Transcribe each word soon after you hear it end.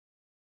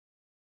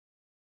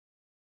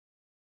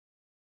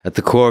At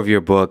the core of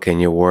your book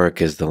and your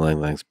work is the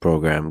Langlands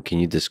program. Can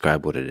you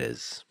describe what it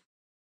is?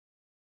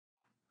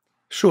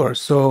 Sure.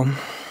 So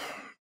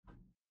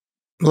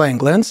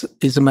Langlands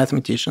is a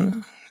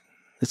mathematician.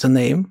 It's a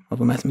name of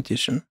a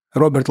mathematician,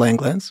 Robert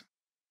Langlands.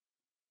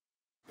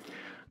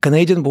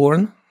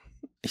 Canadian-born,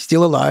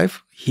 still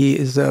alive. He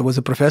was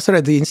a professor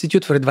at the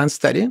Institute for Advanced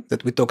Study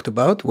that we talked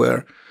about,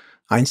 where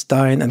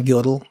Einstein and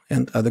Gödel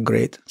and other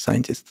great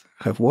scientists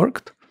have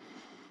worked.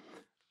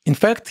 In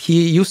fact,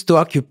 he used to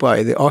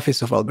occupy the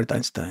office of Albert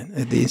Einstein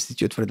at the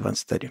Institute for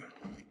Advanced Study.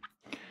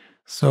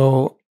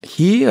 So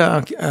he,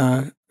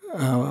 in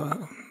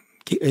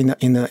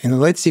the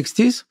late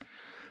 60s,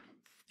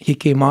 he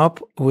came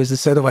up with a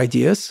set of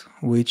ideas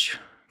which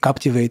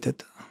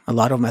captivated a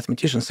lot of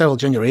mathematicians, several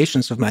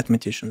generations of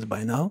mathematicians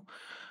by now,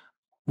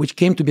 which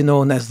came to be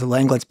known as the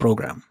Langlands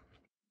program.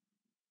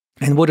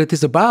 And what it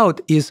is about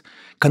is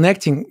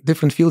connecting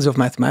different fields of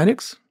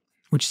mathematics,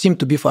 which seem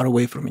to be far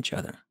away from each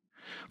other.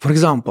 For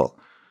example,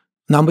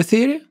 number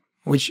theory,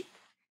 which,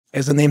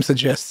 as the name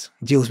suggests,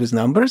 deals with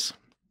numbers,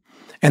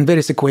 and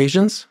various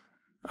equations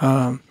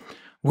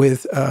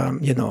with,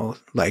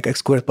 like x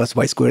squared plus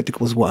y squared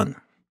equals 1.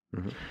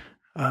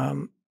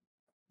 Mm-hmm.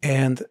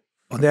 And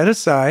on the other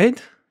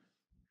side,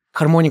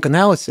 harmonic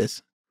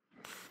analysis,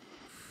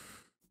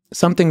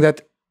 something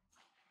that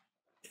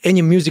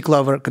any music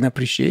lover can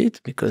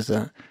appreciate, because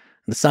the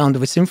sound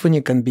of a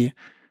symphony can be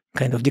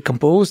kind of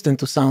decomposed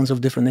into sounds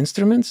of different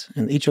instruments,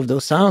 and each of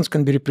those sounds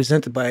can be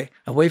represented by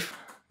a wave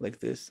like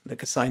this,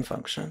 like a sine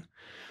function.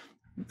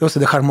 Those are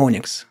the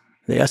harmonics.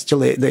 They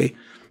oscillate. The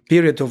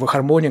period of a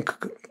harmonic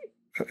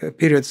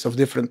periods of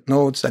different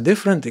notes are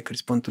different. They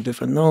correspond to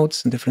different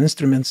notes and different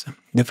instruments,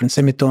 different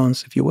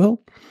semitones, if you will.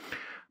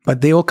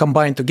 But they all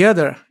combine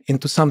together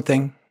into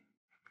something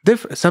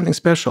different, something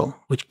special,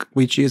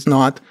 which is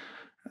not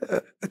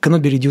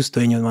cannot be reduced to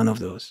any one of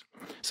those.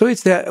 So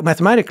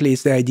mathematically,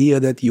 it's the idea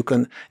that you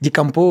can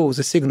decompose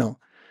a signal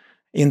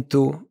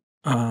into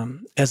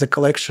as a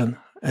collection,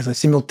 as a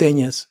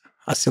simultaneous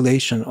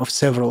oscillation of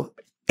several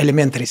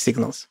elementary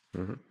signals.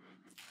 Mm-hmm.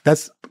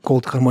 That's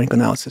called harmonic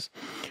analysis.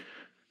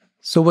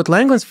 So what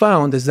Langlands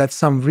found is that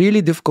some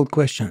really difficult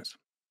questions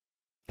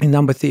in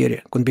number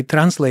theory could be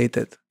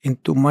translated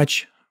into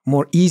much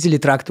more easily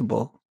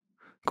tractable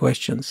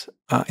questions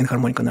in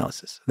harmonic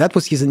analysis. That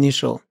was his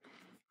initial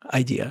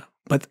idea.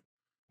 But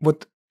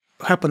what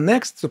happened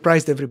next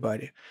surprised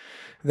everybody,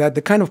 that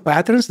the kind of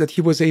patterns that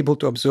he was able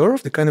to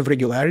observe, the kind of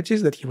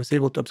regularities that he was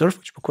able to observe,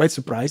 which were quite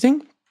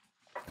surprising,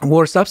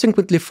 were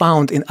subsequently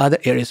found in other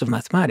areas of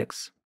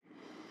mathematics.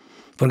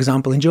 For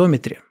example, in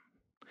geometry,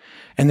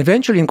 and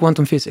eventually in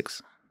quantum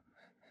physics.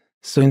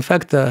 So in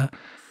fact, Ed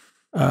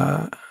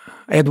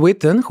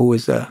Witten, who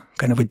is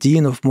kind of a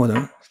dean of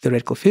modern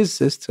theoretical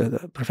physicists,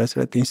 a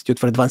professor at the Institute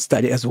for Advanced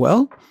Study as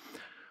well,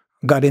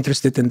 got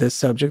interested in this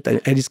subject.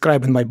 I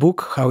describe in my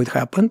book how it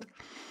happened.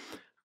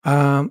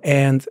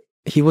 And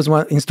he was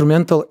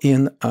instrumental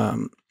in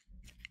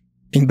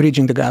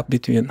bridging the gap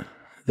between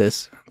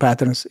these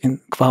patterns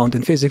found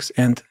in physics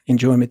and in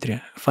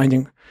geometry,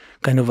 finding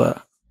kind of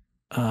a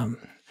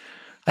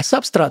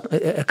substratum,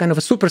 a kind of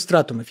a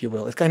superstratum, if you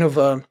will. It's kind of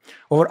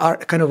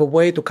kind of a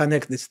way to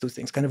connect these two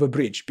things, kind of a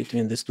bridge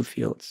between these two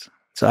fields.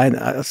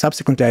 So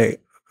subsequently I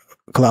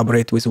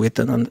collaborate with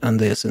Witten on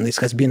this, and this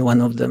has been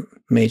one of the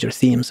major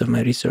themes of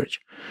my research.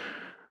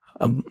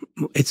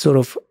 It's sort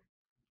of,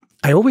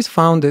 I always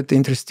found it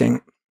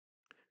interesting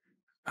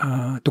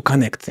to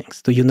connect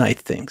things, to unite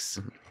things.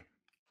 Mm-hmm.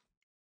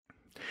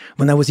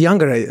 When I was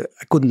younger, I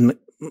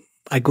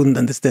couldn't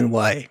understand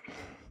why,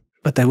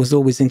 but I was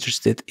always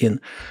interested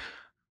in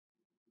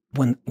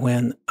when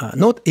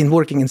not in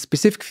working in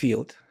specific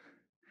field,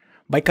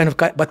 but kind of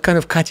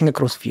cutting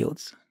across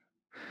fields,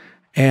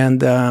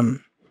 and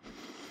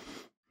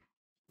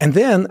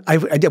then I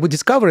would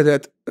discover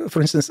that,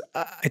 for instance,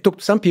 I talk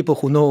to some people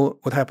who know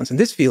what happens in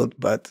this field,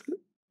 but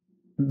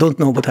don't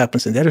know what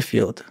happens in the other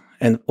field,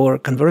 or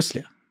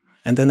conversely,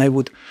 and then I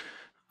would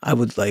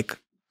like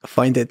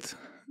find it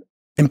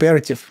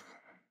imperative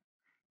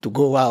to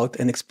go out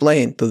and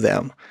explain to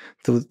them,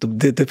 to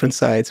the different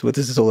sides, what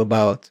this is all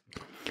about,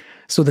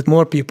 so that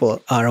more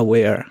people are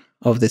aware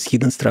of these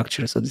hidden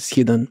structures, of these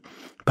hidden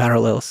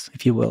parallels,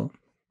 if you will.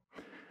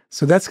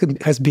 So that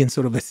has been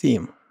sort of a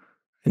theme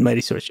in my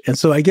research. And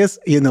so I guess,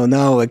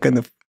 now I kind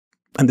of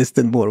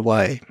understand more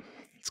why.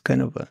 It's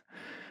kind of a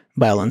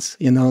balance,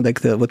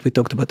 like what we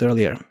talked about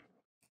earlier.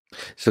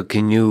 So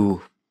can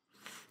you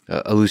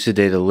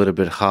elucidate a little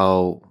bit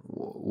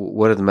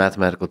what are the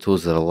mathematical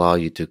tools that allow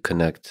you to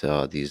connect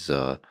these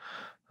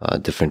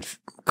different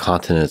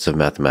continents of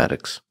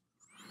mathematics?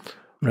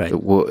 Right.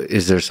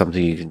 Is there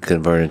something you can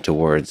convert into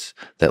words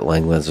that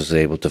Langlands was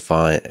able to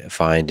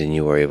find and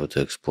you were able to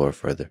explore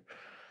further?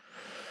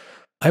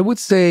 I would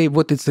say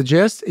what it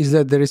suggests is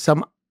that there is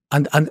some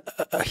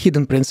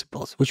hidden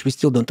principles which we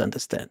still don't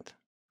understand.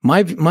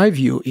 My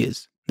view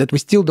is that we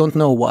still don't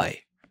know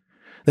why.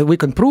 That we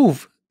can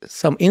prove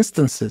some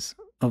instances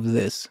of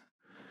this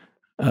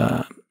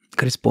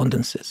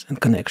correspondences and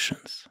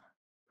connections,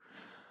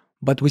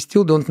 but we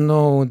still don't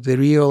know the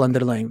real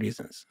underlying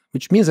reasons,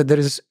 which means that there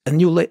is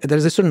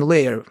a certain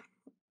layer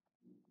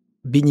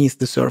beneath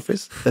the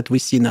surface that we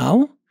see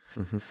now.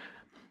 Mm-hmm.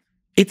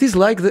 It is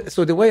like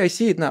so the way I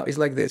see it now is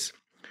like this,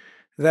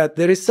 that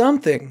there is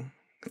something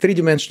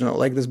three-dimensional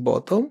like this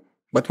bottle,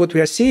 but what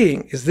we are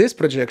seeing is this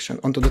projection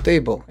onto the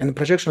table and a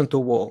projection onto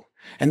a wall.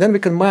 And then we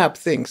can map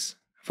things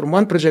from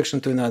one projection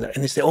to another,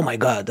 and they say, oh my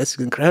God, that's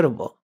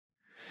incredible.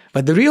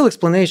 But the real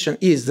explanation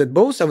is that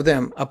both of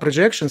them are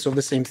projections of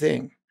the same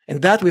thing,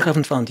 and that we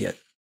haven't found yet.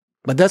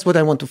 But that's what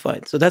I want to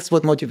find. So that's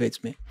what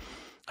motivates me,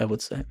 I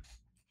would say.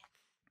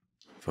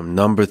 From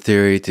number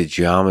theory to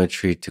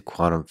geometry to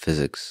quantum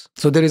physics.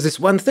 So there is this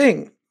one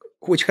thing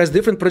which has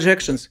different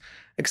projections,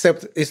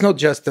 except it's not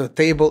just a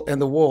table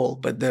and a wall,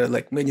 but there are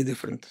like many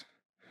different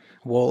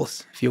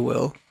walls, if you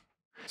will.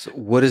 So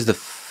what is the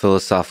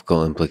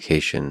philosophical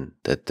implication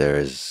that there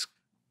is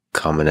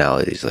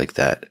commonalities like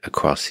that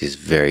across these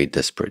very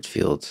disparate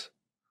fields?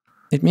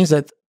 It means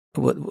that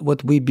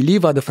what we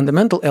believe are the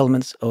fundamental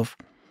elements of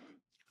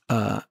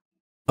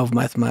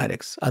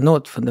mathematics are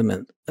not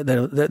fundamental.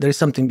 There is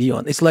something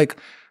beyond. It's like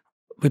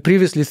we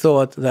previously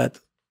thought that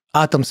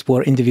atoms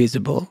were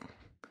indivisible.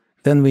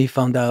 Then we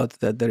found out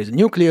that there is a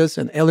nucleus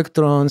and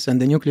electrons,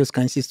 and the nucleus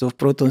consists of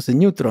protons and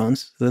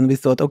neutrons. Then we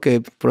thought, okay,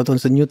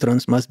 protons and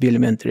neutrons must be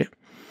elementary.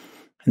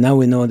 And now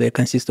we know they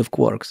consist of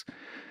quarks.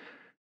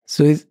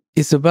 So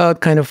it's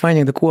about kind of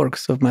finding the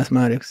quarks of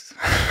mathematics.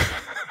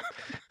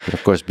 And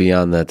of course,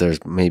 beyond that,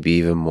 there's maybe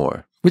even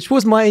more. Which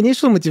was my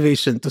initial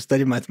motivation to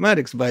study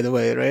mathematics, by the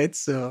way, right?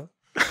 So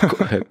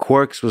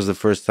Quarks was the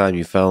first time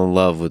you fell in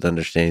love with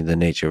understanding the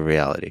nature of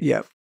reality.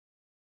 Yeah,